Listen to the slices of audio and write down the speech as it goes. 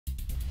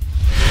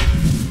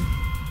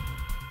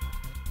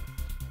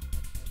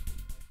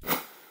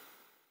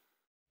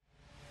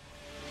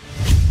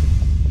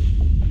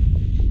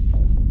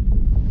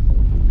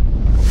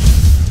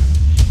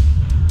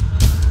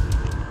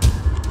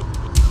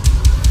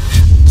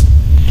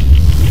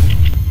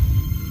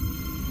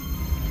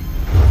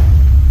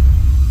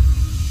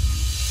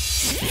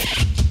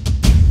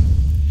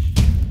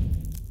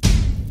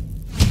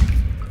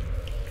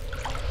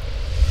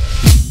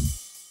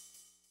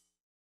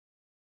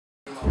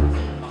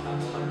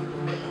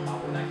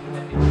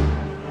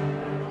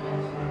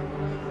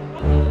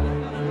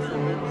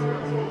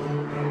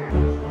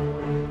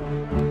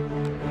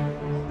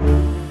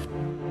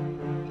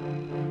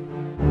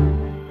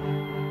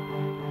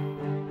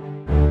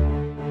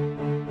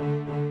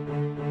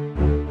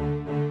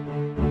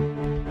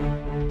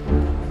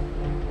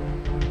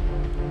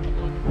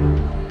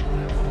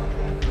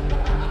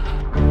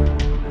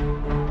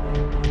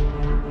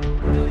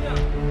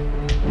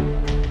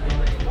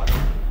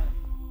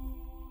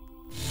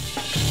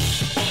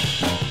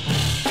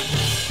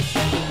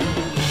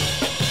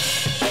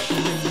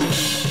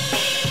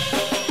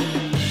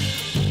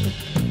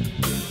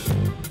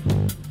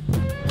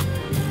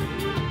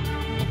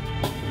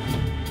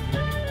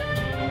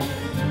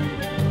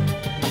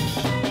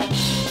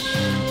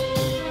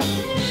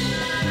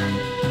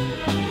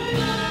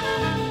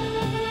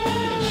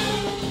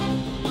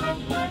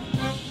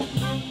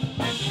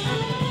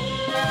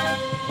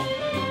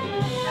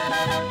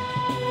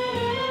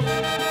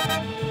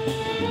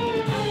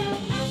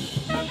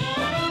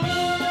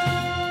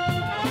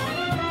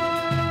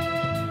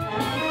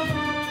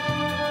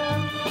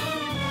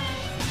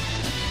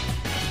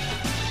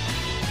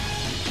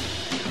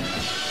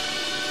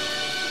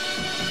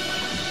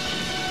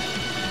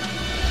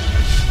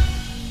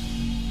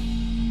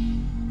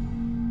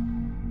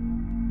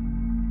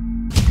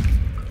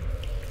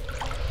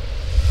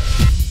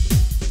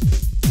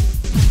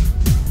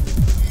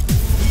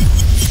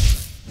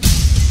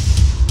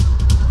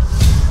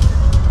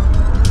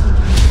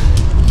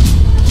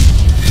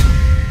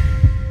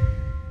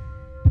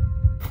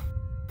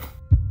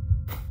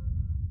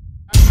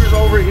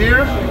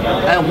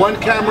and one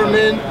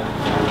cameraman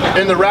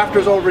in the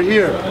rafters over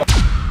here.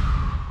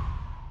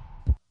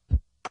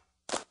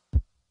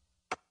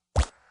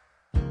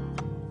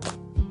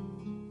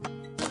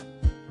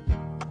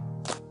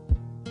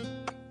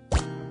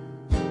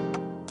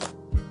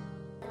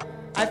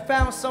 I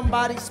found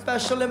somebody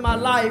special in my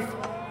life,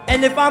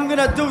 and if I'm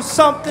gonna do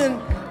something,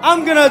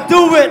 I'm gonna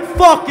do it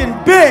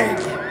fucking big.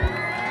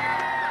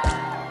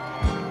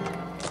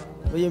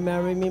 Will you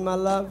marry me, my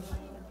love?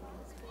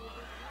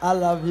 I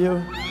love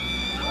you.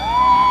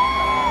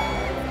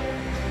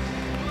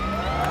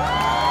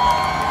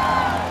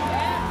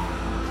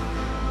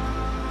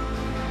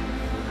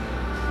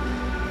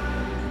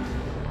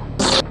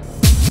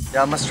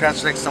 Yeah, I must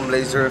translate some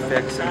laser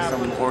effects and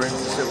some orange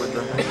shit with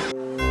them.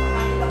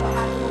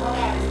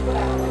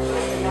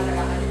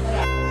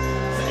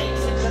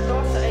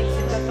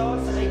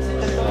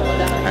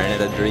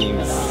 Araneta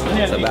Dreams.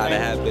 It's about to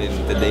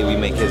happen the day we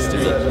make history.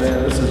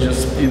 Man, this is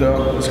just, you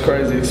know, it's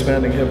crazy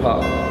expanding hip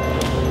hop.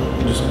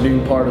 Just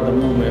being part of the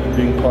movement,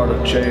 being part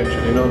of change,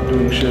 you know,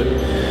 doing shit.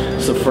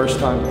 It's a first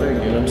time thing,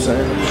 you know what I'm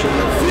saying?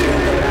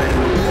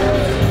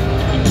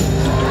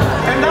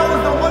 And that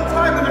was the one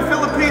time in the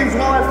Philippines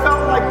where I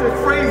felt like the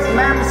phrase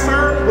 "ma'am,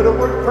 sir" would have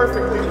worked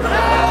perfectly.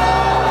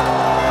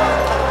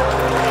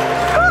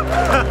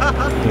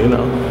 You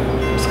know,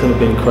 it's gonna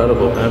be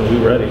incredible, man. We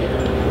ready.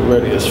 We're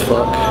ready as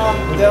fuck.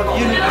 You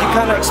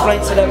kind of explain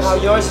to them how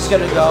yours is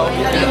gonna go.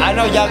 I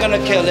know y'all gonna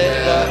kill it.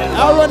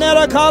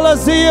 Araneta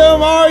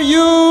Coliseum, are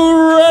you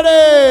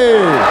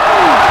ready?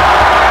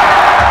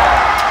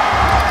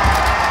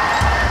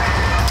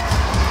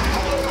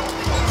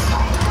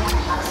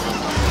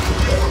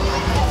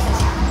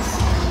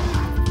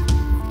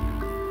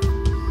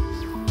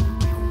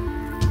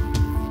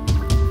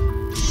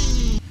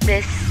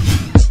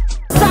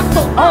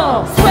 Sakto,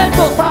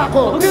 sweldo pa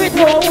ako. Mag-iwit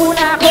mo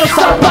una ako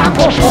sa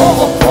bako.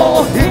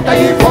 Oo,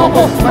 hintayin mo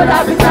ko.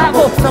 Malapit na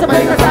ako,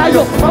 sabay na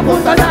tayo.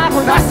 Mapunta na ako,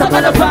 nasa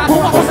kalaba.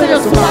 Kung ako sa'yo,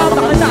 sumama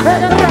ka na.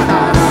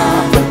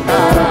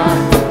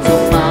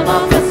 Sumama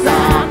ka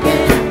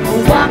sa'kin.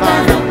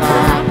 Huwakan ang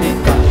aking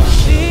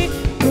Hindi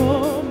ko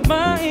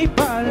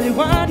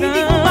maipaliwanag.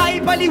 Hindi ko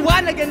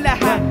maipaliwanag ang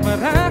lahat.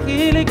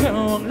 Marahil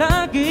ikaw ang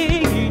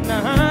laging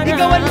hinahanap.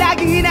 Ikaw ang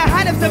laging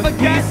hinahanap sa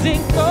bagay.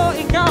 Gising ko,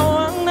 ikaw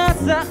ang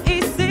nasa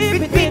isip.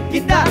 Bitbit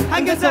kita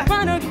hanggang sa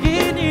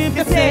panaginip.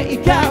 Kasi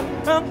ikaw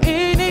ang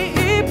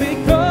iniibig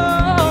ko.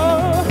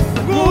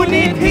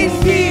 Ngunit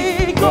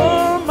hindi ko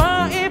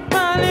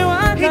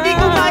maipaliwanag. Hindi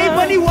ko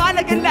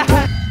maipaliwanag ang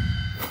lahat.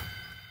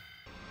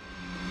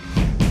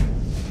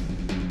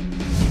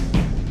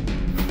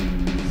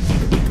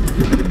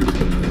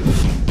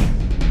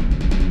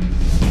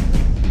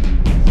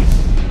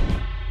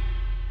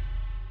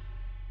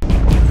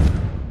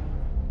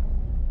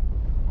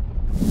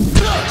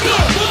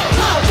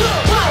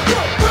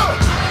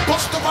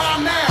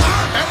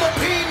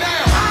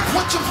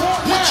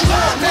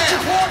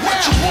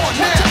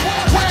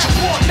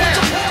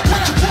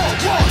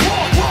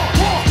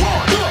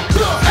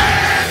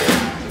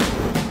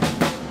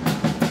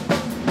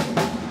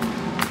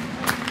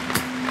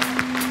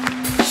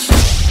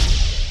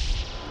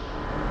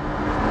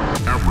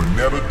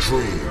 Araneta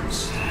Dreams.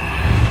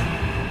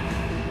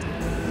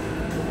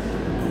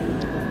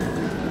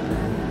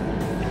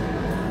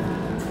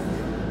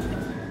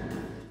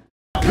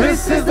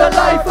 This is the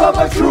life of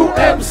a true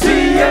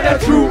MC, and a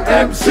true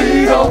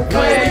MC don't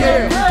play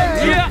it.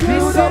 If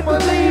you don't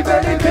believe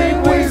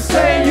anything we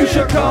say, you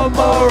should come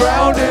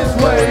around this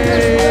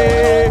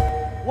way.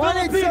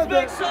 Wanna be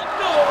big, so